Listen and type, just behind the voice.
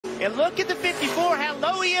And look at the 54, how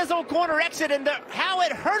low he is on corner exit and how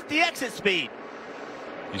it hurt the exit speed.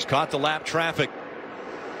 He's caught the lap traffic.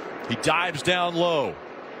 He dives down low.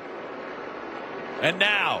 And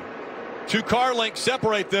now, 2 car lengths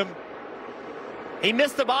separate them. He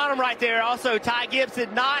missed the bottom right there. Also, Ty Gibbs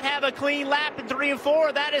did not have a clean lap in 3 and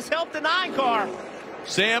 4. That has helped the 9 car.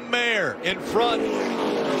 Sam Mayer in front.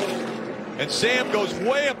 And Sam goes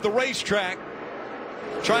way up the racetrack,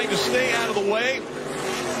 trying to stay out of the way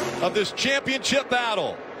of this championship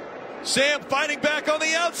battle. Sam fighting back on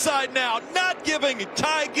the outside now, not giving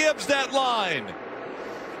Ty Gibbs that line.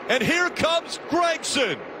 And here comes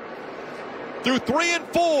Gragson through 3 and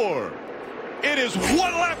 4. It is 1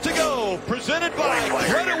 lap to go, presented by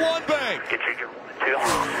Credit One Bank.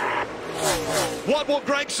 What will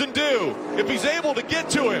Gragson do if he's able to get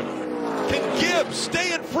to him? Can Gibbs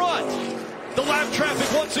stay in front? The lap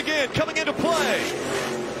traffic once again coming into play.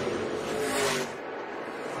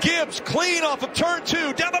 Gibbs clean off of turn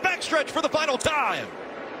 2, down the backstretch for the final time.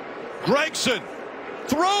 Gragson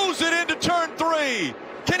throws it into turn 3.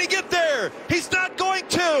 Can he get there? He's not going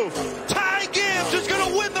to. Ty Gibbs is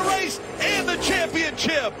going to win the race and the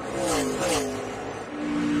championship.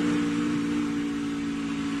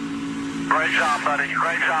 Great job, buddy.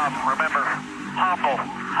 Great job. Remember, humble,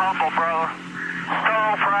 brother.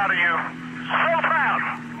 So proud of you. So proud.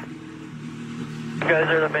 You guys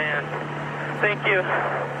are the man. Thank you.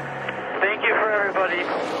 Thank you for everybody.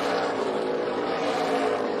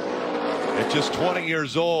 At just 20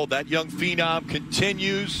 years old, that young phenom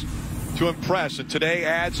continues to impress, and today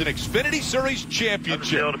adds an Xfinity Series championship.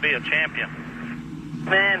 Still to be a champion.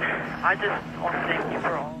 Man, I just want to thank you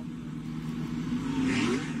for all.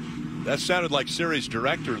 That sounded like series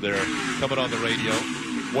director there coming on the radio,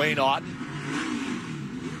 Wayne Otten.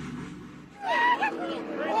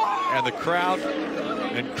 And the crowd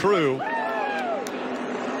and crew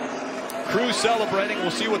celebrating.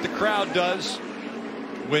 We'll see what the crowd does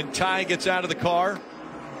when Ty gets out of the car.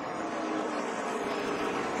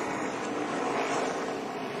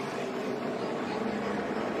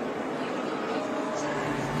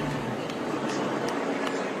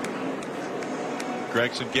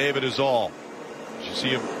 Gragson gave it his all. You see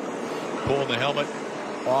him pulling the helmet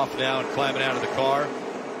off now and climbing out of the car.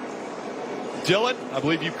 Dylan, I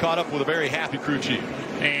believe you've caught up with a very happy crew chief.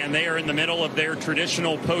 And they are in the middle of their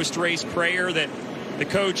traditional post-race prayer that the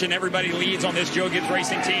coach and everybody leads on this Joe Gibbs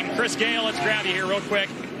Racing team. Chris Gale, let's grab you here real quick.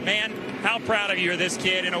 Man, how proud of you of this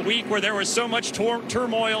kid. In a week where there was so much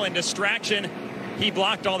turmoil and distraction, he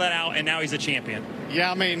blocked all that out, and now he's a champion.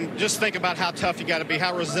 Yeah, I mean, just think about how tough you got to be,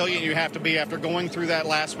 how resilient you have to be after going through that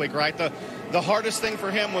last week, right? The hardest thing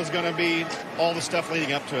for him was going to be all the stuff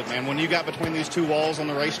leading up to it, man. When you got between these 2 walls on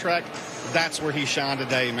the racetrack, that's where he shined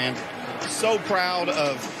today, man. So proud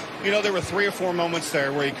of, you know, there were 3 or 4 moments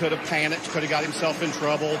there where he could have panicked, could have got himself in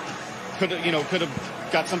trouble, could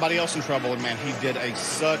have got somebody else in trouble, and man, he did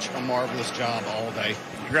such a marvelous job all day.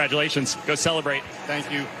 Congratulations. Go celebrate. Thank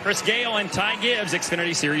you. Chris Gale and Ty Gibbs,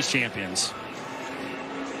 Xfinity Series champions.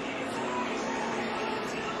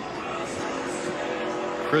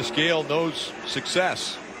 Chris Gale knows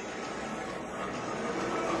success.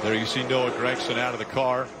 There you see Noah Gragson out of the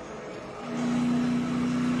car,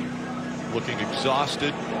 looking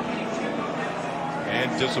exhausted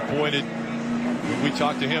and disappointed. When we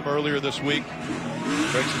talked to him earlier this week,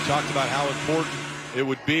 Gragson talked about how important it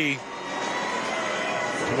would be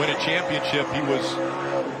to win a championship. He was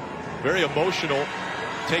very emotional,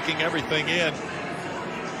 taking everything in.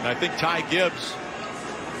 And I think Ty Gibbs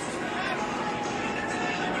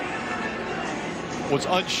was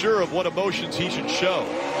unsure of what emotions he should show.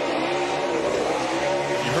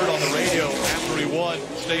 You heard on the radio after he won,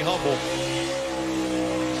 stay humble.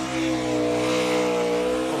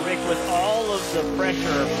 Well, Rick, with all of the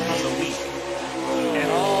pressure from the week and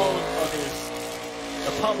all of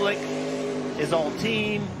the public, his own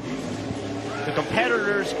team, the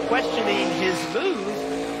competitors questioning his move,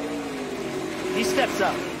 he steps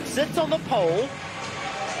up, sits on the pole,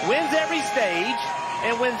 wins every stage,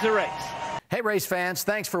 and wins the race. Hey, race fans,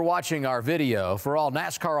 thanks for watching our video. For all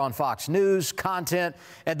NASCAR on Fox News, content,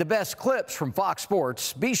 and the best clips from Fox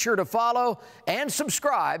Sports, be sure to follow and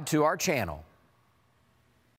subscribe to our channel.